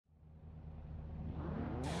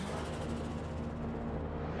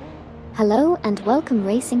Hello and welcome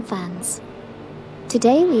racing fans.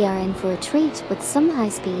 Today we are in for a treat with some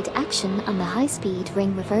high-speed action on the high-speed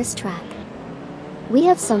ring reverse track. We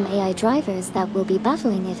have some AI drivers that will be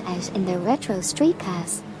battling it out in their retro street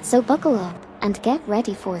cars, so buckle up and get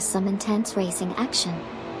ready for some intense racing action.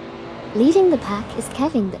 Leading the pack is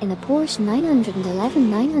Kevin in a Porsche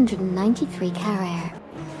 911-993 Carrera.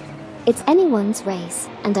 It's anyone's race,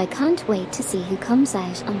 and I can't wait to see who comes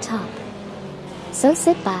out on top. So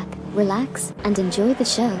sit back, relax, and enjoy the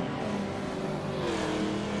show.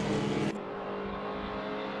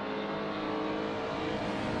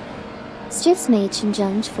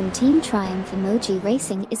 Stjusmachenjunge from Team Triumph Emoji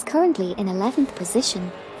Racing is currently in 11th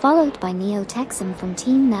position, followed by Neo Texum from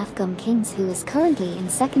Team Nafgum Kings, who is currently in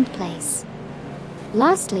 2nd place.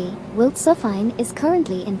 Lastly, Wilt Suffine is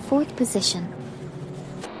currently in 4th position.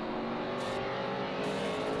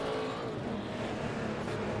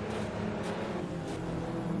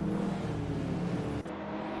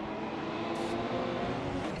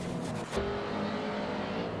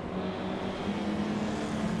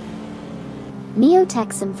 Neo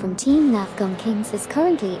Texum from Team Nafgum Kings is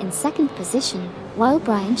currently in 2nd position, while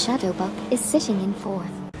Brian Shadowbuck is sitting in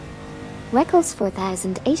 4th. Reckles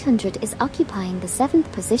 4800 is occupying the 7th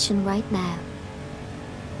position right now.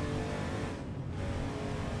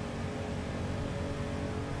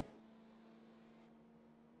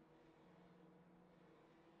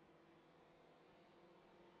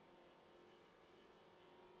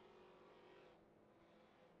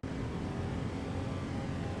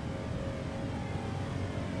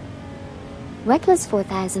 Reckless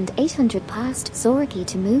 4800 passed Zoraki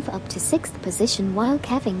to move up to 6th position, while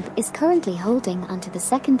Kevin is currently holding onto the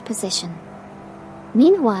 2nd position.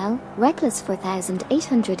 Meanwhile, Reckless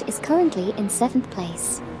 4800 is currently in 7th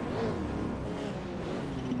place.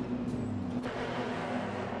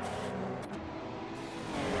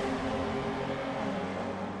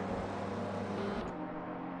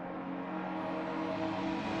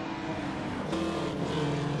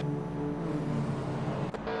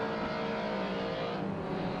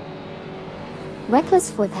 Reckless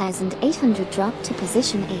 4800 dropped to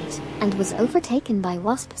position 8 and was overtaken by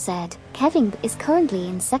Wasp Z. Kevin is currently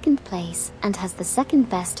in 2nd place and has the 2nd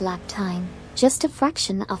best lap time, just a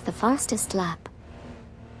fraction of the fastest lap.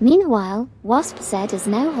 Meanwhile, Wasp Z is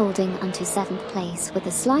now holding onto 7th place with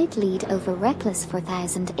a slight lead over Reckless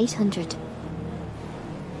 4800.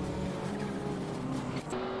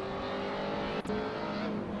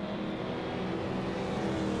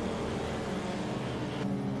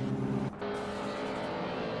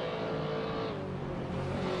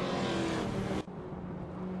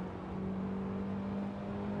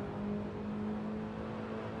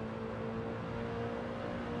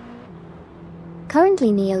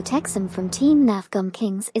 Currently Neo Texum from Team Nafgum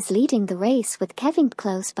Kings is leading the race with Kevin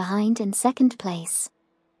close behind in 2nd place.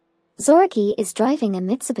 Zoraki is driving a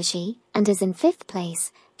Mitsubishi and is in 5th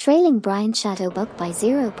place, trailing Brian Shadowbuck by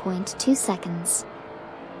 0.2 seconds.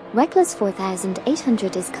 Reckless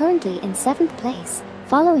 4800 is currently in 7th place,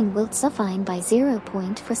 following Wilt Suffine by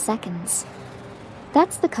 0.4 seconds.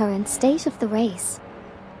 That's the current state of the race.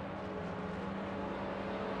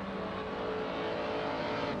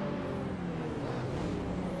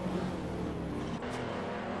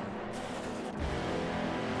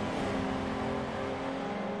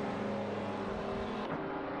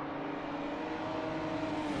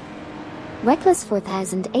 Reckless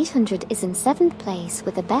 4800 is in 7th place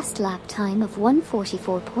with a best lap time of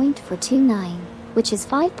 1:44.429, which is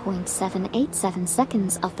 5.787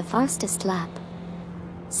 seconds of the fastest lap.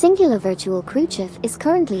 Singular Virtual Khrushchev is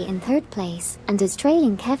currently in 3rd place and is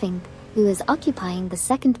trailing Kevin, who is occupying the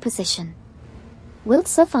 2nd position. Wilt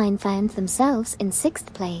Suffine found themselves in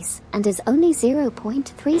 6th place and is only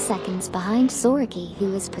 0.3 seconds behind Zoraki,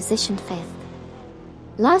 who is positioned 5th.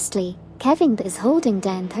 Lastly, Kevin is holding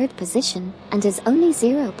down 3rd position and is only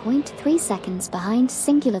 0.3 seconds behind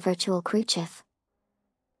Singular Virtual Khrushchev.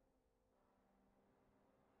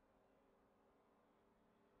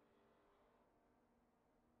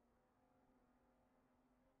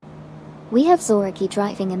 We have Zoraki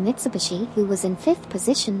driving a Mitsubishi, who was in 5th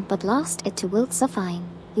position but lost it to Wilt Suffine,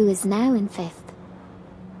 who is now in 5th.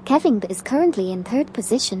 Kevin is currently in 3rd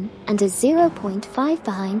position and is 0.5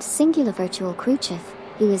 behind Singular Virtual Khrushchev,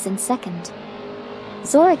 who is in 2nd.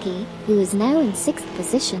 Zoraki, who is now in 6th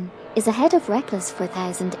position, is ahead of Reckless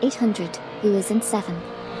 4800, who is in 7th.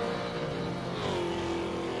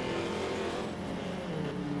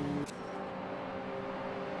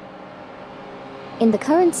 In the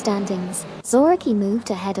current standings, Zoraki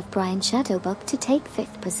moved ahead of Brian Shadowbuck to take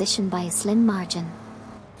 5th position by a slim margin.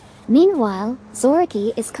 Meanwhile,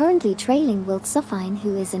 Zorgi is currently trailing Wilt Suffine,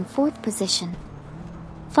 who is in 4th position.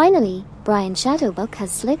 Finally, Brian Shadowbuck has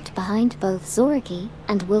slipped behind both Zorgi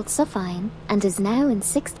and Wilt Suffine and is now in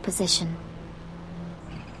 6th position.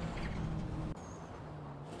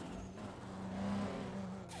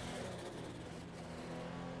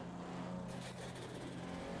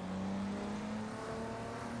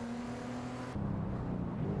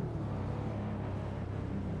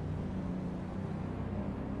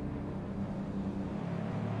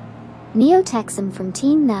 Neo Texum from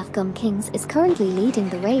Team Navgum Kings is currently leading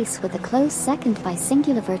the race with a close second by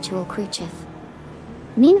Singular Virtual Khrushchev.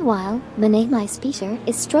 Meanwhile, Monet Speeder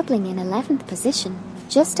is struggling in 11th position,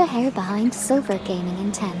 just a hair behind Silver Gaming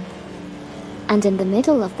in 10th. And in the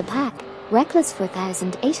middle of the pack, Reckless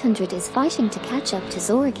 4800 is fighting to catch up to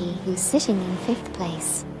Zorgi, who's sitting in 5th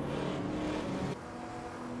place.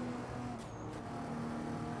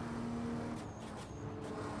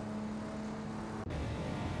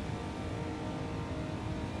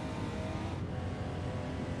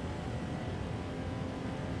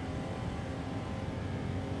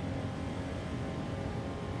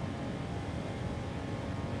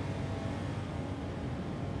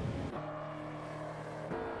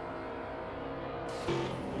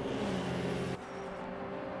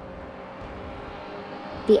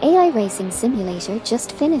 The AI Racing Simulator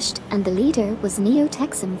just finished, and the leader was Neo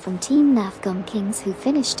Texum from Team Navgum Kings, who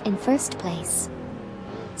finished in 1st place.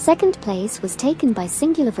 2nd place was taken by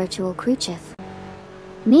Singular Virtual Khrushchev.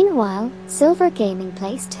 Meanwhile, Silver Gaming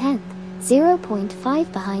placed 10th,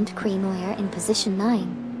 0.5 behind Creamoyer in position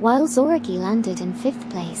 9, while Zorgi landed in 5th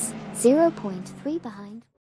place, 0.3 behind.